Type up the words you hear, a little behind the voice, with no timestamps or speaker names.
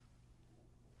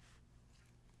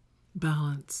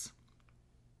balance.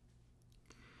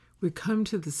 We come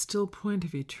to the still point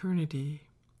of eternity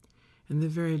in the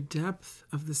very depth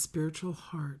of the spiritual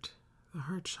heart, the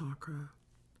heart chakra,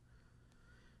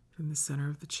 in the center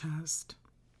of the chest,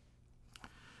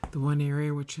 the one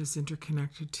area which is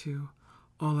interconnected to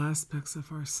all aspects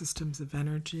of our systems of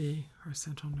energy, our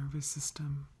central nervous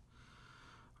system,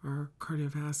 our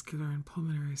cardiovascular and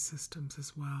pulmonary systems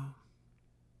as well.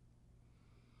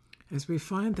 As we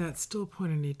find that still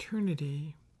point in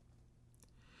eternity,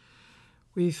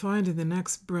 we find in the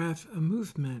next breath a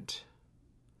movement,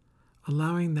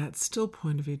 allowing that still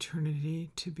point of eternity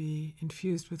to be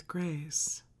infused with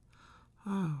grace.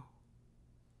 Oh,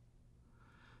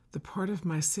 the part of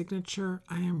my signature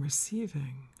I am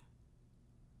receiving,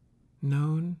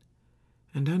 known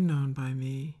and unknown by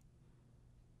me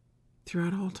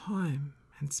throughout all time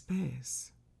and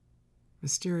space,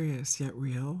 mysterious yet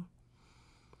real.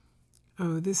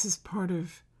 Oh, this is part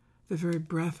of the very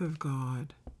breath of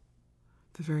God,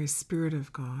 the very spirit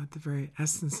of God, the very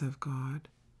essence of God,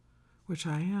 which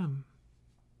I am.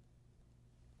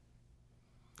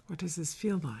 What does this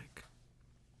feel like?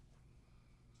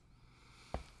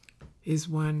 Is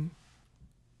one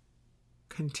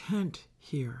content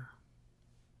here,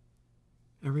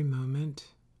 every moment,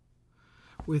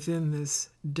 within this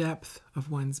depth of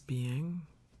one's being,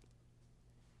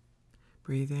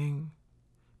 breathing,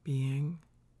 being,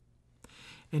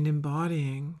 and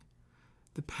embodying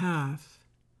the path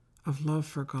of love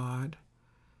for God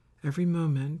every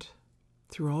moment,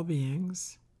 through all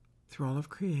beings, through all of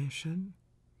creation,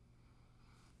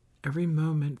 every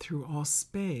moment through all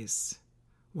space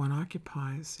one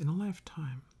occupies in a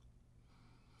lifetime.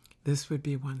 This would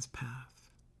be one's path.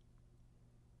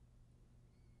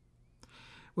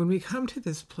 When we come to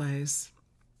this place,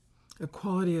 a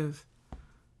quality of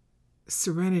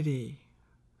serenity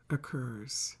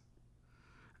occurs,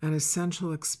 an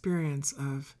essential experience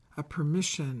of a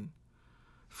permission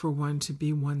for one to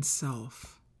be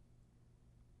oneself,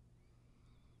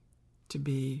 to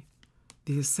be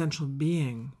the essential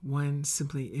being one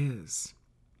simply is,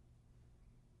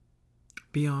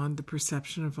 beyond the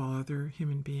perception of all other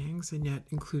human beings, and yet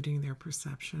including their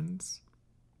perceptions.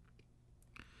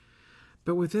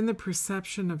 But within the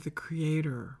perception of the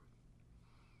Creator,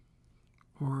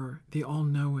 or the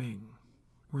all-knowing,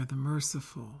 or the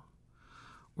merciful,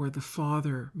 or the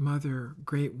Father, Mother,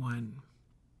 Great One,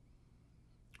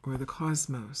 or the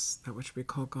cosmos, that which we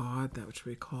call God, that which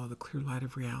we call the clear light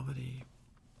of reality.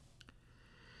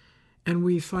 And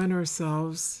we find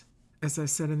ourselves, as I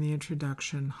said in the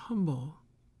introduction, humble.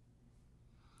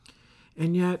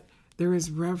 And yet there is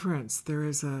reverence, there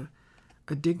is a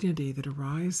dignity that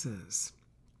arises.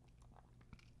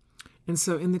 And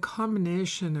so in the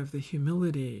combination of the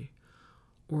humility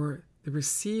or the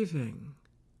receiving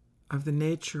of the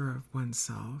nature of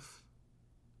oneself,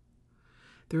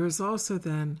 there is also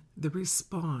then the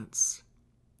response,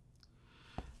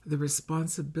 the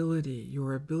responsibility,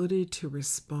 your ability to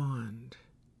respond,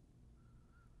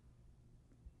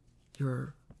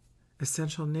 your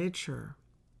essential nature,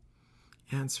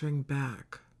 answering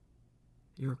back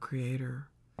your Creator,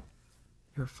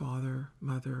 your Father,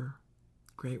 Mother,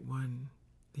 Great One,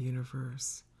 the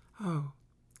universe. Oh,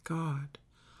 God.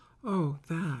 Oh,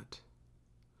 that.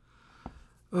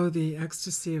 Oh, the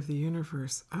ecstasy of the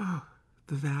universe. Oh,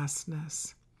 the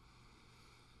vastness.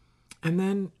 And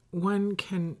then one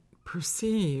can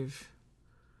perceive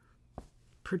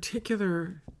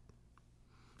particular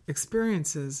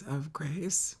experiences of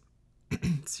grace.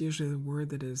 It's usually the word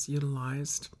that is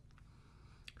utilized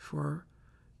for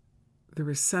the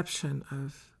reception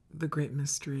of the great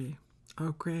mystery.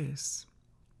 Oh, grace.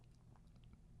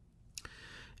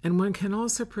 And one can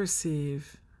also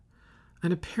perceive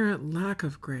an apparent lack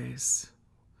of grace,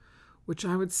 which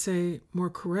I would say more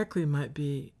correctly might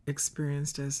be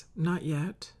experienced as not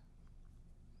yet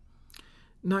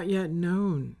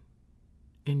known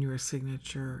in your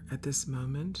signature at this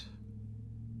moment,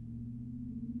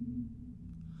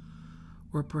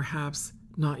 or perhaps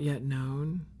not yet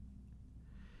known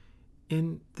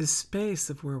in the space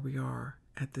of where we are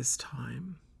at this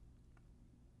time.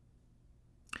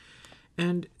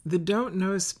 And the don't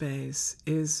know space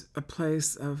is a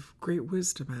place of great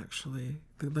wisdom, actually.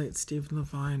 The late Stephen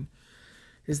Levine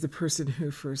is the person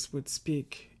who first would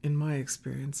speak, in my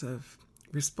experience, of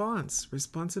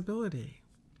responsibility,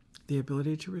 the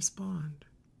ability to respond.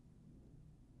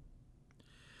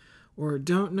 Or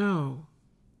don't know.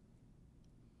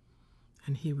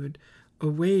 And he would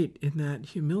await in that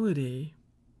humility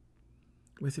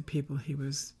with the people he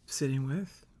was sitting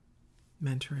with,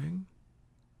 mentoring,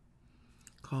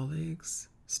 colleagues,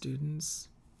 students,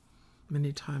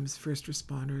 many times first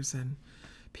responders and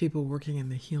people working in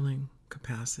the healing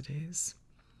capacities.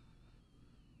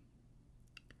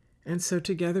 And so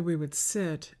together we would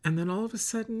sit, and then all of a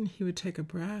sudden he would take a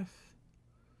breath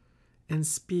and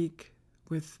speak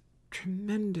with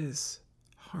tremendous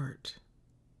heart,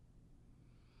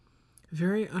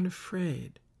 very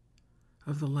unafraid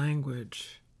of the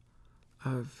language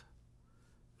of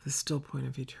the still point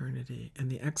of eternity and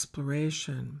the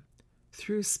exploration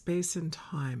through space and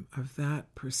time of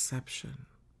that perception.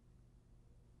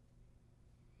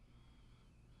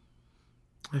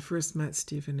 I first met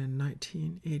Stephen in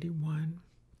 1981.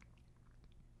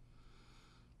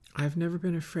 I've never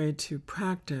been afraid to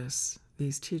practice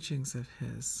these teachings of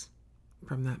his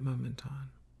from that moment on.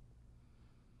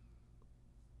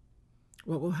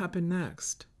 What will happen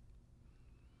next?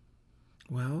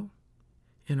 Well,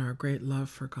 in our great love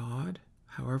for God,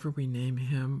 however we name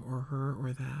him or her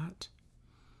or that,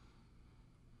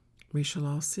 we shall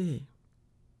all see.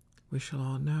 We shall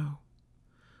all know.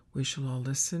 We shall all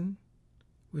listen.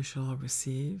 We shall all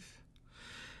receive.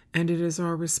 And it is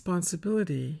our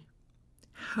responsibility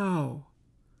how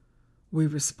we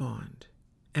respond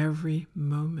every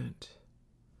moment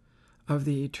of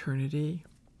the eternity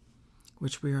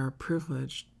which we are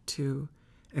privileged to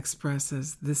express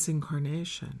as this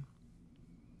incarnation,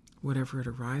 whatever it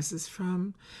arises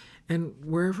from, and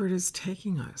wherever it is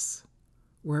taking us,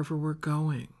 wherever we're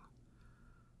going,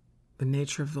 the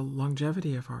nature of the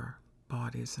longevity of our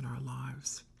bodies and our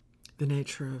lives, the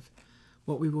nature of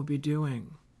what we will be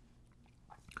doing,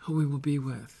 who we will be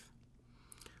with,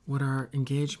 what our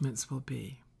engagements will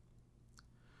be,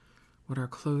 what our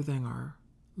clothing, our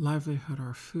livelihood,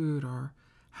 our food, our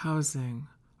housing,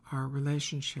 our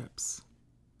relationships.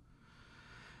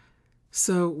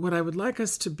 So what I would like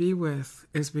us to be with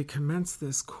as we commence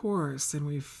this course, and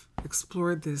we've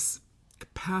explored this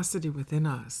capacity within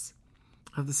us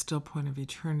of the still point of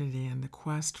eternity and the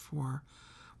quest for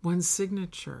one's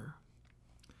signature,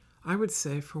 I would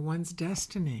say for one's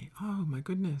destiny. Oh my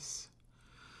goodness.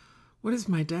 What is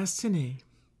my destiny?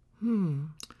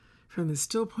 From the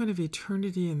still point of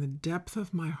eternity in the depth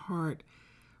of my heart,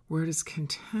 where it is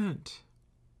content,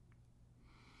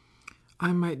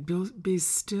 I might be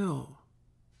still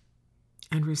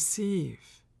and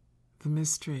receive the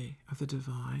mystery of the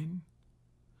divine,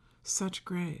 such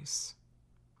grace,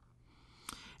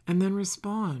 and then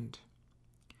respond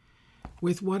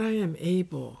with what I am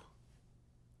able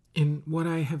in what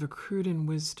I have accrued in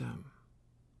wisdom,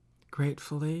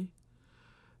 gratefully,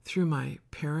 through my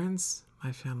parents,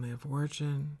 my family of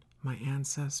origin, my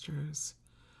ancestors,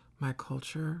 my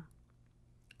culture,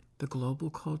 the global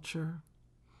culture,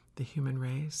 the human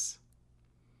race,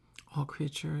 all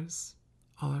creatures,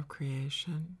 all of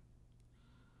creation.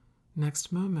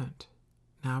 Next moment,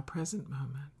 now present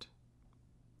moment.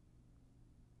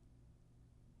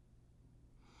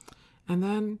 And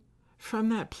then from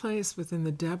that place within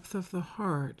the depth of the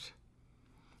heart,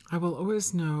 I will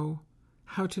always know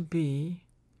how to be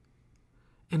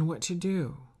and what to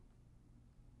do,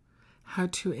 how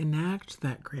to enact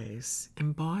that grace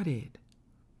embodied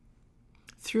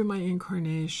through my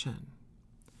incarnation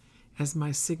as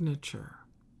my signature,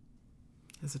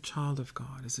 as a child of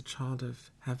God, as a child of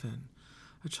heaven,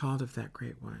 a child of that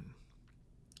great one.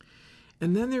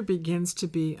 And then there begins to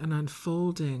be an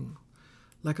unfolding,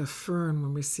 like a fern,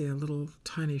 when we see a little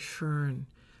tiny fern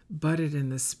budded in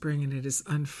the spring, and it is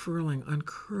unfurling,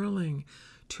 uncurling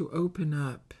to open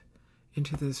up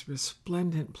into this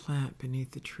resplendent plant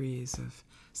beneath the trees of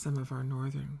some of our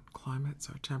northern climates,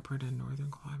 our temperate and northern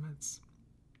climates.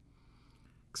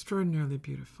 Extraordinarily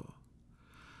beautiful.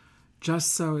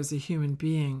 Just so is a human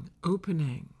being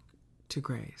opening to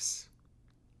grace.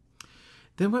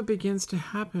 Then what begins to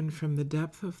happen from the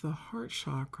depth of the heart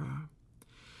chakra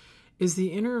is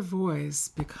the inner voice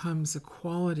becomes a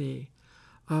quality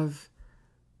of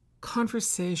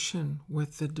conversation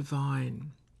with the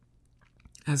divine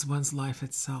as one's life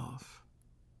itself.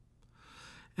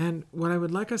 And what I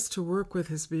would like us to work with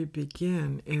as we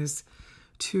begin is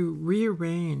to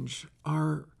rearrange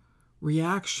our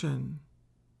reaction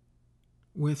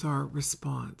with our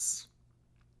response.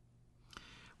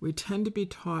 We tend to be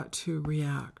taught to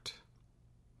react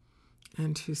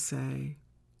and to say,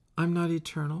 I'm not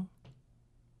eternal.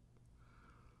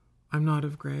 I'm not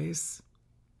of grace.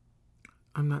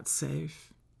 I'm not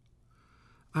safe.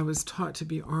 I was taught to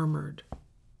be armored.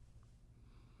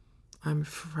 I'm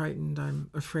frightened. I'm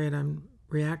afraid. I'm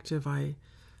reactive. I'm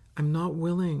not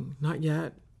willing. Not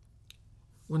yet.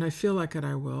 When I feel like it,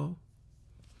 I will.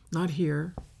 Not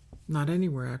here. Not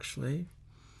anywhere, actually.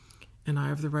 And I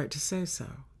have the right to say so.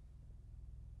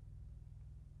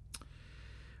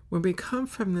 When we come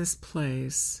from this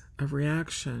place of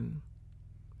reaction,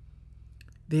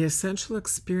 the essential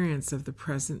experience of the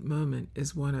present moment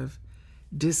is one of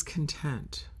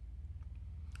discontent.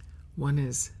 One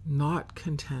is not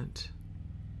content.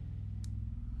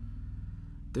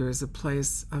 There is a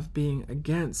place of being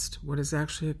against what is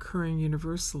actually occurring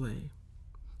universally.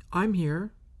 I'm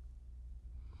here,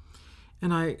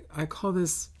 and I call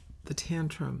this the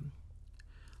tantrum.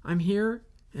 I'm here,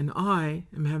 and I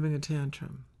am having a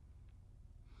tantrum.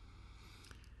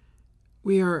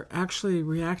 We are actually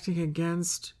reacting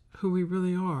against who we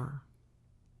really are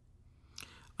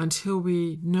until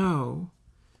we know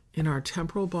in our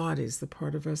temporal bodies, the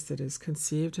part of us that is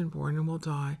conceived and born and will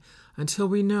die, until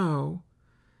we know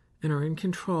and are in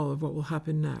control of what will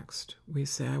happen next. We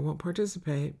say, I won't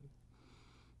participate,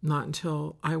 not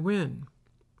until I win,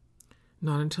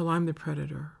 not until I'm the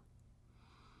predator,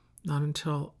 not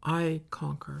until I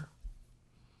conquer,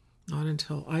 not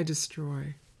until I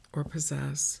destroy or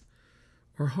possess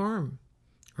or harm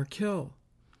or kill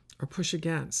or push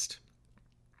against.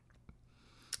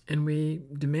 And we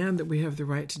demand that we have the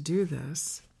right to do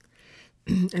this.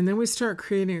 And then we start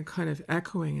creating a kind of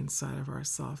echoing inside of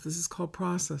ourselves. This is called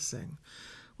processing.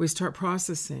 We start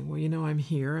processing, well, I'm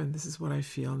here, and this is what I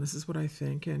feel, and this is what I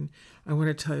think, and I want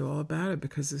to tell you all about it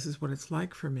because this is what it's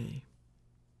like for me.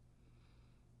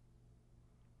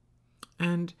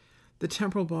 And the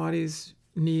temporal bodies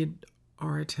need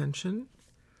our attention,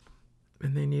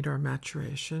 and they need our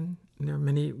maturation. And there are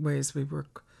many ways we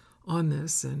work on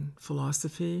this in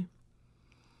philosophy,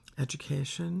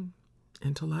 education,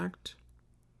 intellect,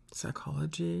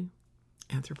 psychology,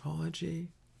 anthropology,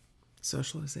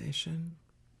 socialization.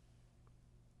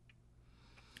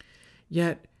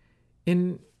 Yet,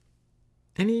 in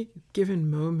any given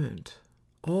moment,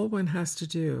 all one has to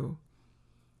do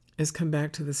is come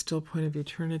back to the still point of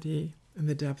eternity and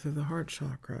the depth of the heart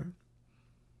chakra.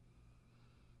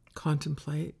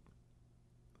 Contemplate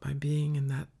by being in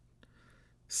that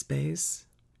space,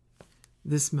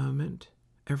 this moment,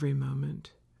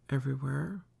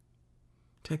 everywhere.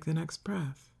 Take the next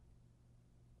breath.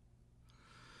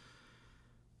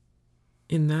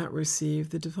 In that, receive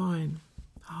the divine.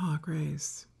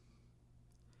 Grace.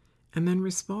 And then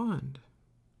respond.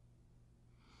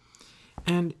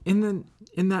 And in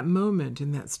that moment,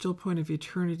 in that still point of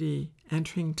eternity,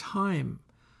 entering time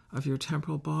of your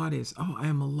temporal bodies, I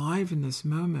am alive in this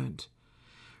moment.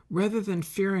 Rather than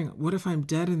fearing, what if I'm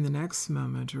dead in the next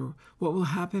moment, or what will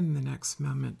happen in the next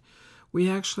moment, we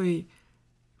actually,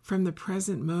 from the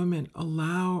present moment,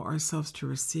 allow ourselves to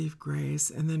receive grace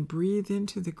and then breathe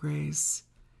into the grace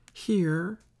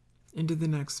here into the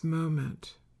next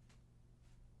moment,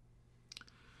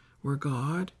 where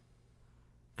God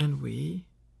and we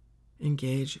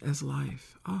engage as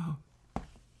life.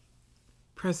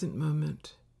 Present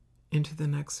moment into the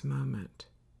next moment.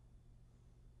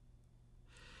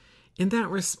 In that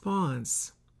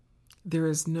response, there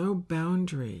is no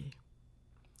boundary,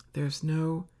 there's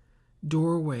no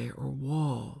doorway or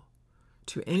wall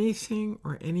to anything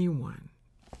or anyone,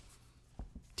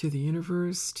 to the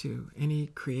universe, to any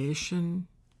creation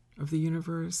of the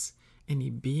universe,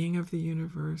 any being of the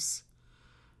universe,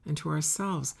 and to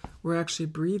ourselves. We're actually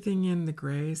breathing in the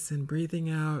grace and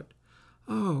breathing out,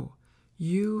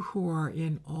 you who are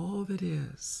in all that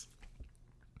is.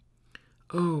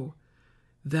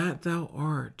 That thou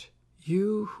art,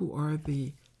 you who are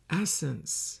the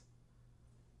essence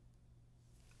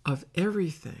of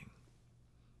everything.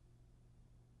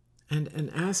 And an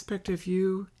aspect of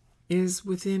you is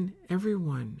within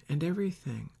everyone and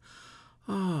everything.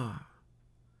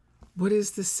 What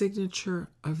is the signature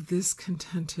of this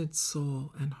contented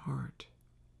soul and heart?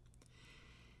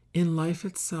 In life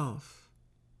itself,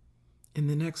 in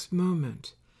the next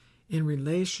moment, in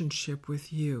relationship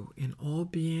with you, in all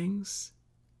beings,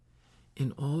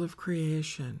 in all of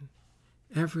creation,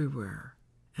 everywhere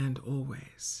and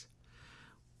always.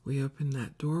 We open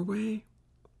that doorway,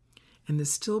 and the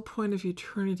still point of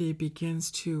eternity begins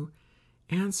to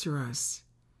answer us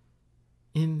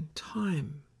in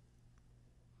time.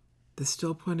 The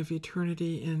still point of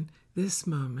eternity in this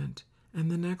moment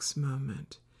and the next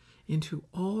moment, into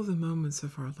all the moments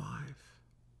of our life.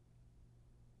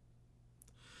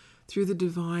 Through the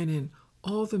divine in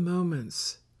all the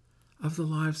moments of the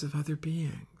lives of other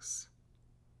beings.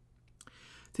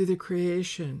 Through the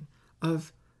creation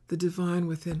of the divine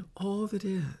within all that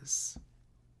is.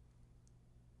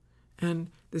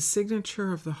 And the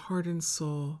signature of the heart and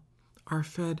soul are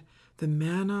fed the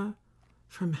manna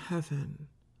from heaven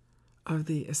of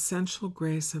the essential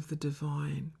grace of the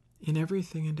divine in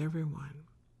everything and everyone.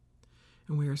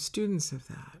 And we are students of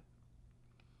that.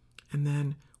 And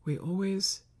then we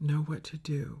always know what to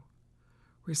do,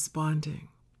 responding,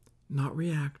 not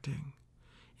reacting,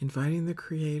 inviting the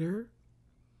Creator,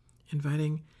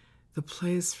 inviting the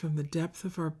place from the depth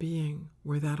of our being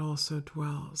where that also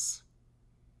dwells,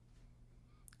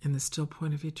 in the still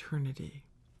point of eternity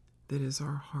that is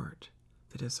our heart,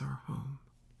 that is our home.